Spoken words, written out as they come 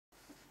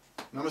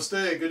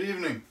Namaste, good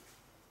evening.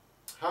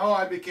 How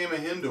I became a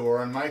Hindu,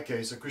 or in my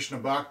case a Krishna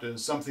Bhakta,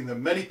 is something that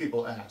many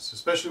people ask,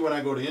 especially when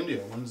I go to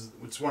India.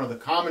 It's one of the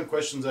common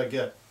questions I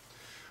get.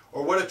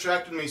 Or what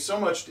attracted me so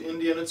much to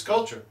India and its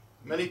culture.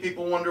 Many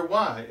people wonder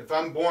why. If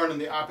I'm born in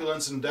the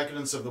opulence and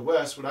decadence of the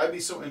West, would I be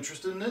so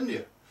interested in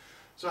India?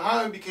 So how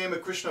I became a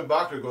Krishna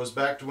Bhakta goes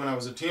back to when I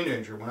was a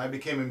teenager, when I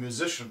became a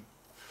musician.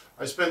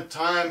 I spent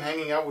time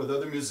hanging out with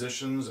other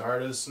musicians,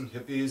 artists, and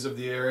hippies of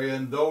the area,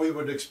 and though we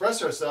would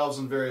express ourselves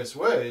in various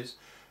ways,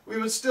 we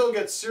would still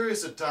get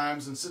serious at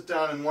times and sit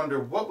down and wonder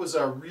what was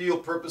our real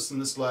purpose in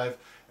this life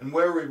and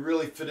where we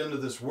really fit into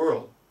this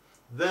world.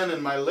 Then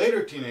in my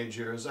later teenage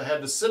years, I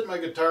had to sit my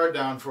guitar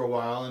down for a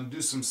while and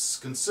do some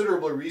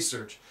considerable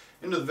research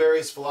into the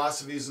various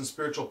philosophies and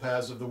spiritual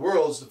paths of the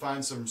world to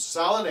find some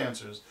solid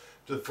answers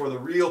for the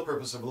real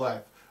purpose of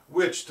life,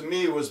 which to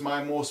me was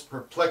my most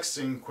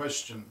perplexing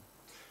question.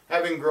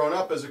 Having grown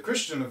up as a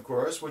Christian, of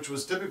course, which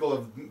was typical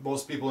of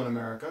most people in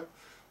America,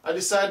 I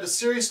decided to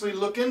seriously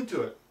look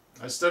into it.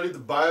 I studied the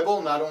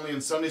Bible, not only in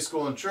Sunday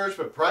school and church,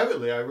 but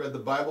privately. I read the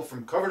Bible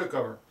from cover to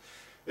cover.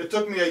 It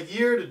took me a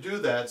year to do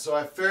that, so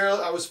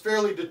I was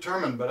fairly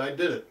determined, but I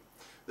did it.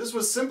 This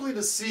was simply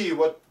to see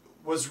what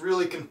was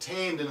really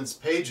contained in its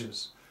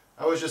pages.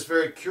 I was just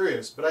very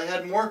curious, but I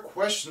had more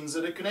questions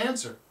that it could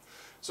answer.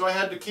 So I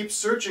had to keep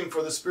searching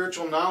for the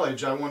spiritual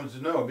knowledge I wanted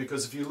to know,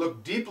 because if you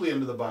look deeply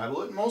into the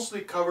Bible, it mostly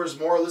covers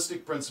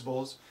moralistic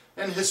principles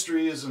and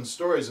histories and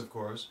stories, of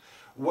course,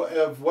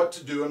 of what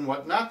to do and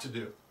what not to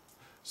do.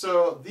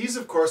 So these,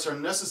 of course, are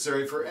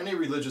necessary for any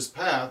religious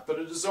path, but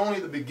it is only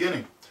the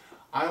beginning.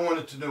 I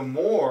wanted to know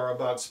more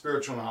about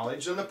spiritual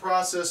knowledge and the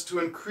process to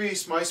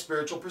increase my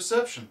spiritual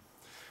perception.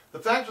 The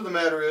fact of the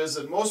matter is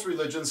that most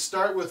religions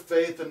start with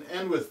faith and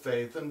end with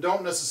faith and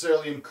don't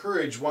necessarily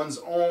encourage one's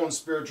own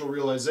spiritual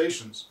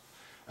realizations.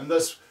 And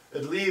thus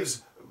it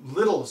leaves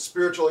little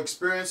spiritual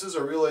experiences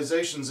or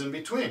realizations in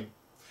between.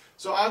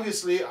 So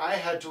obviously I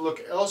had to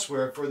look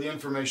elsewhere for the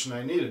information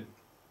I needed.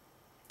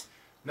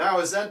 Now,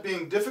 is that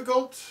being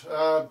difficult?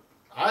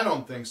 I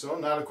don't think so,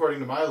 not according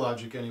to my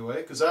logic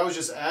anyway, because I was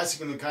just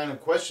asking the kind of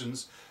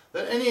questions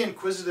that any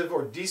inquisitive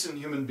or decent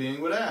human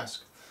being would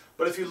ask.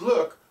 But if you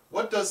look,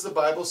 what does the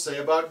Bible say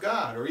about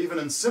God? Or even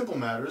in simple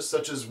matters,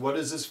 such as what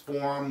is his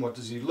form, what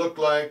does he look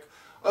like,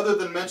 other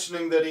than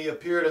mentioning that he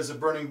appeared as a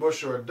burning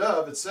bush or a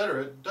dove,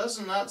 etc., it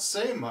does not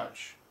say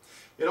much.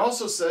 It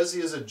also says he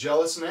is a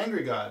jealous and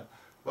angry God.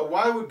 But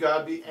why would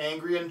God be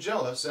angry and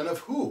jealous, and of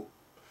who?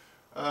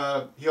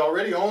 He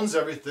already owns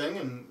everything,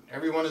 and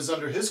everyone is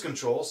under his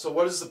control, so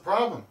what is the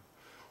problem?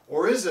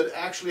 Or is it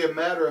actually a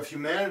matter of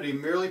humanity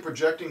merely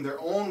projecting their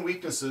own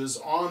weaknesses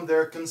on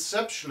their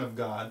conception of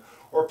God,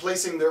 or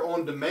placing their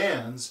own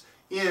demands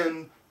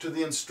into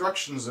the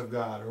instructions of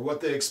God, or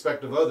what they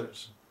expect of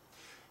others?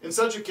 In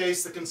such a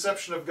case, the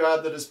conception of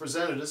God that is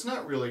presented is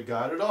not really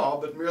God at all,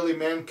 but merely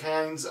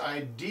mankind's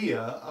idea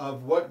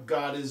of what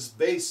God is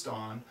based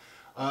on,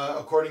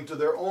 according to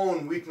their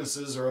own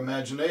weaknesses or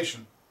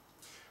imagination.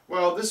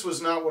 Well, this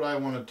was not what I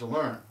wanted to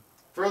learn.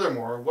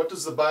 Furthermore, what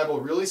does the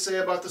Bible really say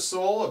about the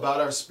soul,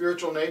 about our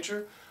spiritual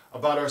nature,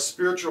 about our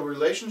spiritual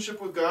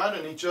relationship with God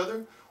and each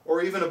other,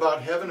 or even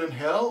about heaven and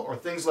hell, or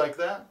things like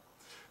that?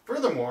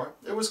 Furthermore,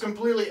 it was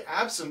completely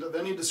absent of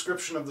any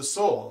description of the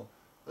soul,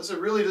 thus it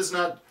really does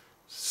not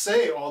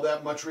say all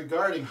that much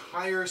regarding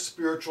higher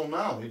spiritual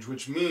knowledge,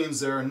 which means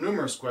there are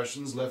numerous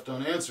questions left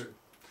unanswered.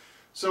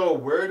 So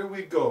where do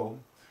we go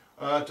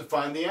to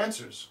find the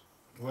answers?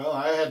 Well,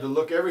 I had to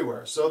look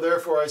everywhere, so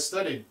therefore I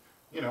studied,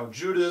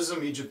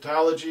 Judaism,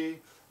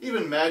 Egyptology,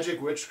 even magic,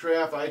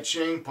 witchcraft, I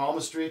Ching,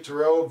 palmistry,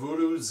 tarot,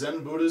 voodoo,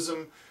 Zen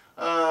Buddhism,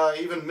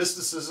 even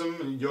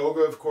mysticism,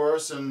 yoga, of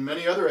course, and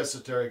many other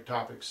esoteric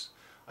topics.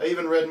 I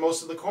even read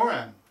most of the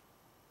Quran.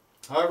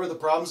 However, the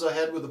problems I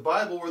had with the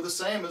Bible were the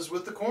same as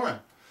with the Quran.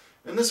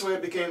 In this way,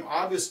 it became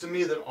obvious to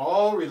me that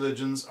all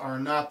religions are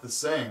not the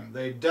same.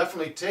 They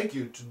definitely take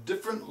you to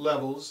different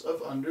levels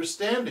of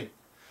understanding.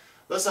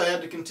 Thus, I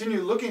had to continue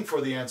looking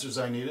for the answers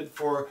I needed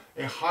for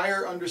a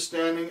higher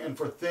understanding and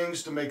for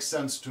things to make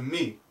sense to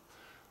me.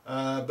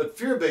 But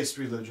fear-based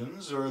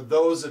religions, or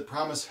those that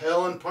promise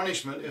hell and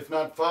punishment if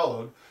not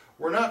followed,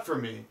 were not for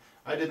me.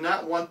 I did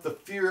not want the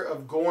fear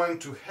of going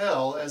to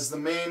hell as the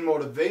main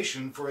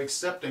motivation for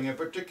accepting a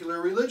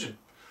particular religion,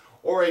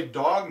 or a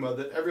dogma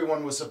that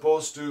everyone was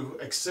supposed to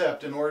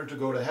accept in order to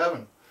go to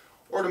heaven,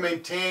 or to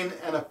maintain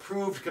an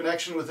approved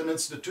connection with an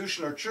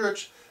institution or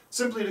church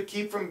simply to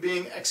keep from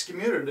being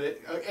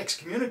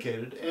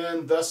excommunicated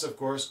and thus, of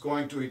course,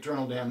 going to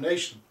eternal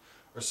damnation,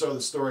 or so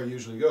the story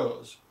usually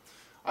goes.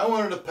 I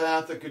wanted a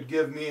path that could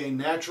give me a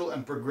natural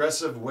and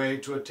progressive way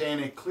to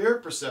attain a clear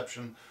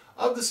perception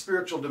of the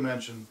spiritual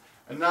dimension,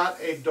 and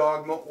not a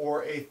dogma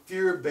or a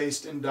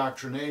fear-based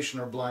indoctrination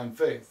or blind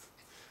faith.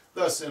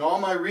 Thus, in all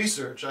my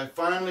research, I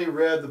finally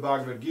read the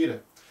Bhagavad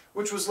Gita,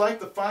 which was like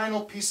the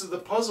final piece of the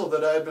puzzle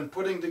that I had been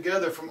putting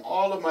together from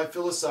all of my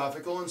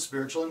philosophical and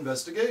spiritual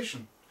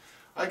investigation.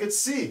 I could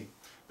see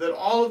that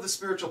all of the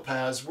spiritual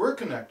paths were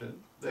connected.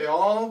 They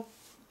all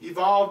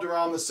evolved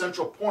around the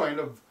central point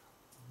of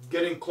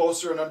getting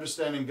closer and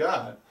understanding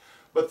God.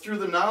 But through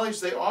the knowledge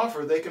they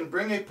offer, they can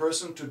bring a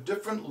person to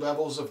different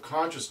levels of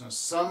consciousness,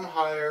 some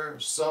higher,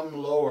 some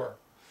lower.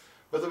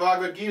 But the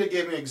Bhagavad Gita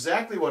gave me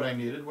exactly what I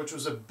needed, which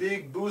was a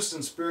big boost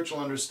in spiritual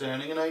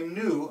understanding, and I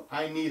knew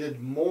I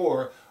needed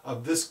more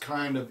of this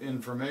kind of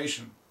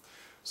information.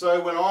 So I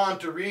went on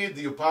to read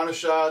the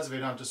Upanishads,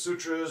 Vedanta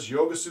Sutras,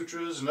 Yoga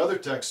Sutras, and other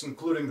texts,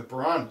 including the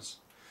Puranas.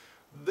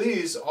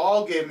 These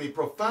all gave me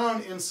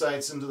profound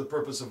insights into the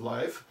purpose of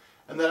life,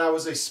 and that I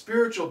was a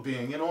spiritual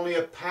being and only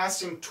a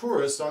passing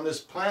tourist on this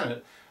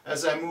planet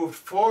as I moved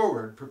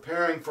forward,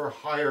 preparing for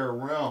higher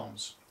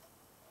realms.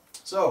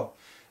 So,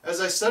 as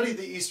I studied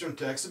the Eastern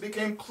texts, it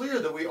became clear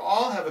that we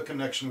all have a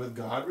connection with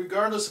God,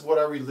 regardless of what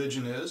our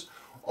religion is,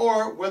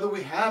 or whether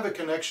we have a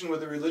connection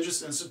with a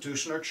religious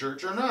institution or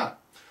church or not.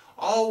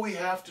 All we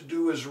have to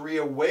do is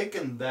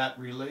reawaken that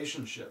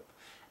relationship.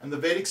 And the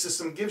Vedic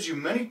system gives you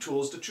many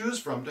tools to choose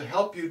from to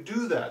help you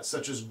do that,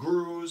 such as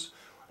gurus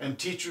and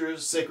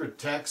teachers, sacred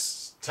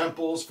texts,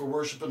 temples for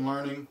worship and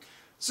learning,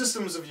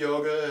 systems of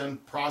yoga,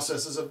 and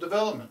processes of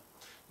development.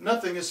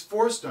 Nothing is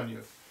forced on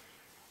you.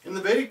 In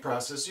the Vedic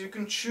process, you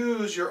can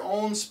choose your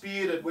own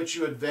speed at which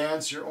you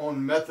advance, your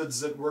own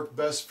methods that work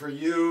best for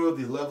you,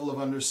 the level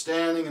of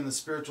understanding and the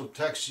spiritual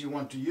texts you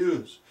want to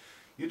use.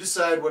 You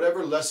decide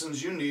whatever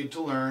lessons you need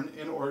to learn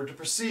in order to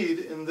proceed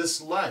in this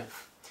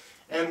life.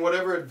 And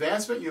whatever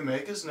advancement you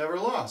make is never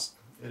lost.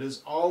 It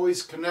is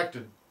always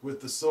connected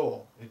with the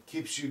soul. It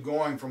keeps you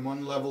going from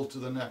one level to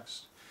the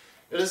next.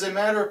 It is a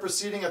matter of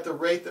proceeding at the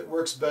rate that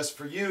works best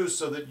for you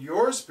so that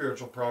your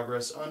spiritual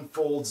progress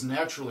unfolds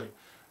naturally.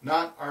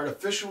 Not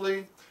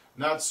artificially,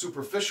 not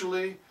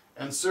superficially,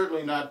 and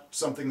certainly not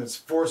something that's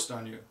forced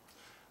on you.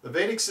 The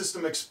Vedic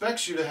system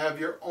expects you to have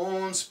your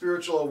own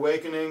spiritual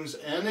awakenings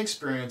and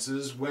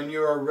experiences when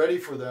you are ready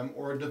for them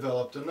or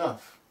developed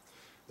enough.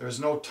 There is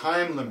no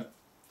time limit.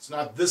 It's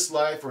not this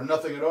life or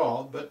nothing at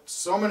all, but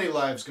so many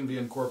lives can be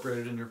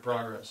incorporated in your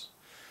progress.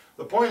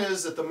 The point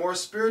is that the more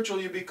spiritual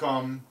you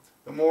become,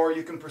 the more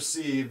you can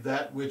perceive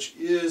that which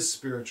is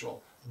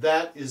spiritual.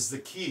 That is the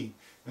key.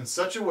 In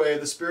such a way,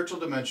 the spiritual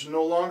dimension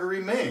no longer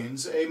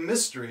remains a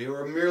mystery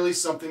or merely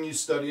something you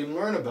study and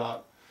learn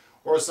about,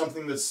 or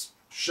something that's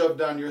shoved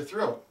down your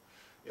throat,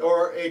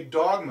 or a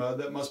dogma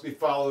that must be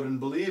followed and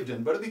believed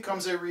in, but it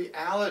becomes a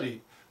reality,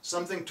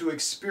 something to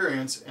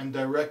experience and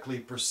directly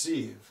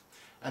perceive.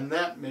 And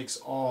that makes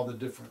all the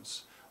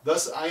difference.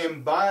 Thus, I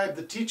imbibed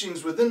the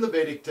teachings within the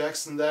Vedic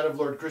text and that of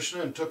Lord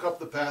Krishna and took up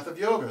the path of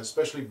yoga,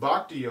 especially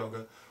Bhakti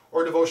yoga,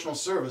 or devotional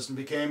service, and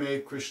became a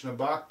Krishna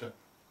Bhakta.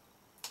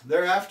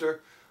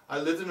 Thereafter, I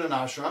lived in an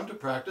ashram to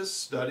practice,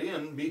 study,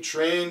 and be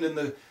trained in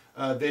the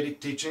Vedic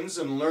teachings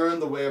and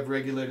learn the way of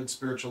regulated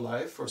spiritual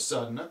life, or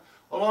sadhana,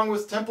 along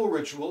with temple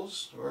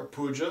rituals, or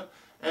puja,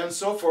 and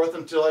so forth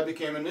until I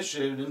became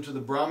initiated into the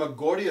Brahma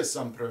Gaudiya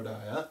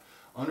Sampradaya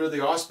under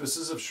the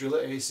auspices of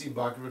Srila A.C.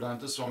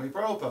 Bhaktivedanta Swami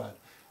Prabhupada,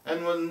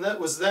 and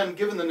was then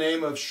given the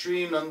name of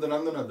Sri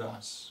Nandanandana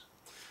Das.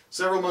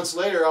 Several months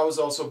later, I was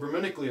also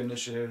Brahminically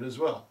initiated as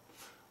well.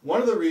 One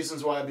of the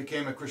reasons why I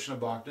became a Krishna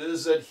Bhakta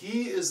is that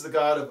he is the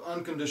God of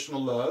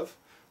unconditional love,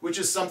 which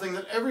is something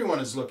that everyone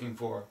is looking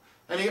for.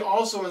 And he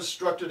also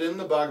instructed in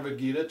the Bhagavad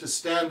Gita to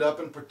stand up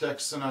and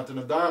protect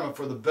Sanatana-dharma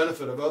for the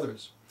benefit of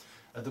others.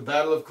 At the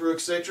Battle of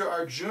Kurukshetra,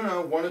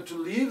 Arjuna wanted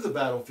to leave the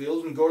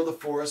battlefield and go to the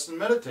forest and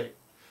meditate.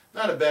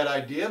 Not a bad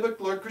idea, but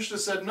Lord Krishna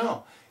said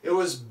no. It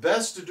was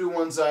best to do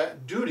one's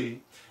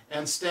duty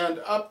and stand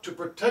up to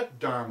protect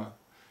Dharma,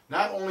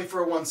 not only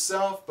for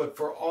oneself, but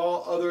for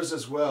all others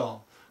as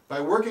well. By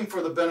working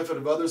for the benefit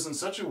of others in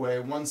such a way,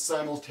 one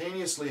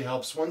simultaneously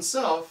helps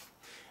oneself,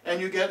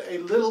 and you get a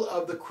little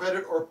of the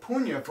credit or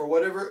punya for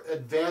whatever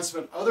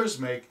advancement others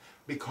make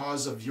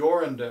because of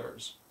your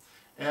endeavors.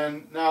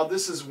 And now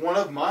this is one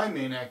of my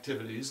main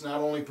activities, not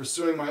only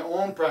pursuing my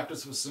own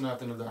practice of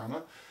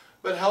Sanatana-dharma,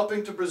 but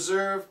helping to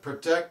preserve,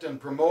 protect,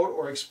 and promote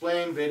or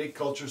explain Vedic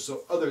culture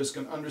so others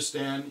can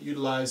understand,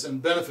 utilize,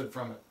 and benefit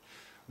from it.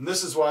 And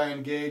this is why I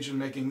engage in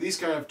making these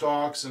kind of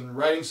talks and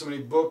writing so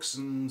many books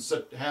and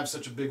have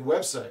such a big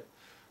website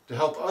to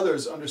help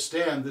others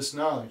understand this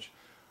knowledge.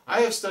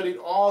 I have studied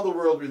all the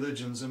world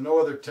religions, and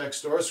no other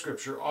text or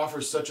scripture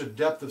offers such a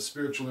depth of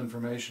spiritual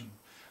information.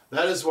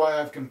 That is why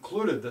I've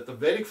concluded that the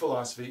Vedic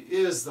philosophy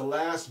is the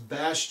last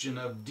bastion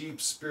of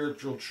deep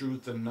spiritual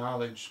truth and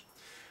knowledge.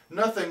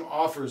 Nothing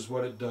offers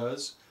what it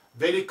does.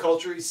 Vedic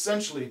culture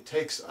essentially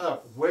takes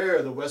up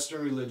where the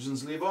Western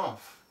religions leave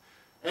off.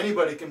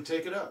 Anybody can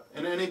take it up,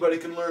 and anybody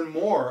can learn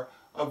more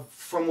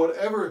from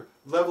whatever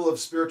level of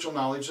spiritual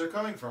knowledge they're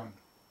coming from.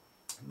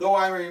 Though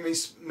I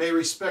may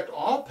respect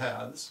all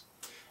paths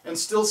and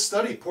still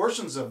study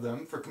portions of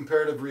them for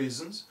comparative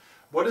reasons,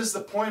 what is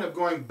the point of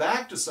going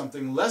back to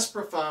something less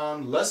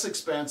profound, less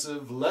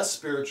expansive, less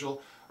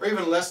spiritual, or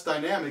even less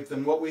dynamic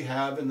than what we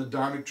have in the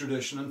Dharmic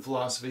tradition and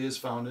philosophy as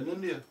found in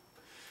India?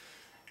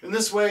 In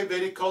this way,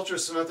 Vedic culture,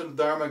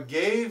 Sanatana-dharma,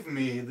 gave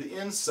me the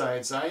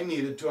insights I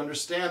needed to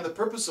understand the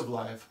purpose of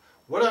life,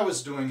 what I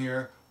was doing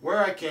here, where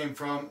I came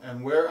from,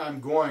 and where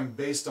I'm going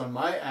based on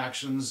my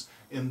actions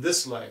in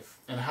this life,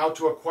 and how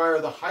to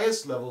acquire the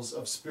highest levels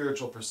of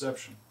spiritual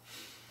perception.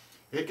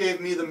 It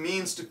gave me the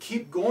means to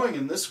keep going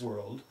in this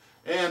world,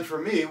 and for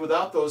me,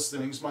 without those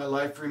things, my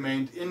life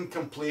remained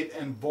incomplete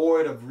and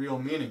void of real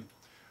meaning.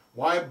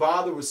 Why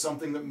bother with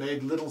something that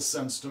made little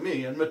sense to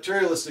me? And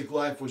materialistic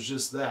life was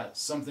just that,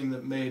 something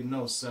that made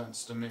no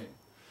sense to me.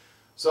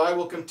 So I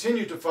will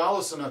continue to follow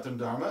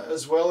Sanatana-dharma,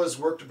 as well as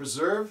work to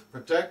preserve,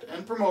 protect,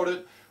 and promote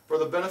it for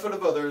the benefit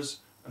of others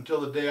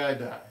until the day I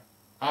die.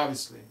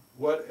 Obviously,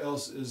 what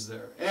else is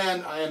there?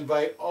 And I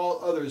invite all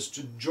others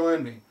to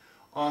join me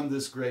on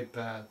this great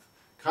path.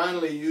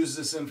 Kindly use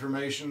this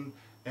information,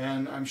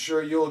 and I'm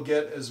sure you'll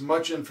get as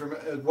much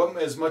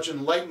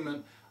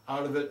enlightenment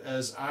out of it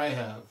as I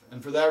have.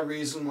 And for that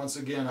reason, once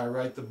again, I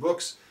write the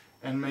books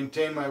and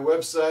maintain my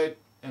website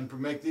and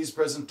make these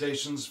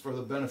presentations for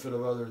the benefit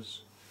of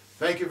others.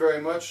 Thank you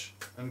very much,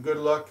 and good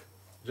luck.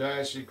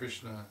 Jai Shri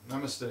Krishna.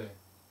 Namaste.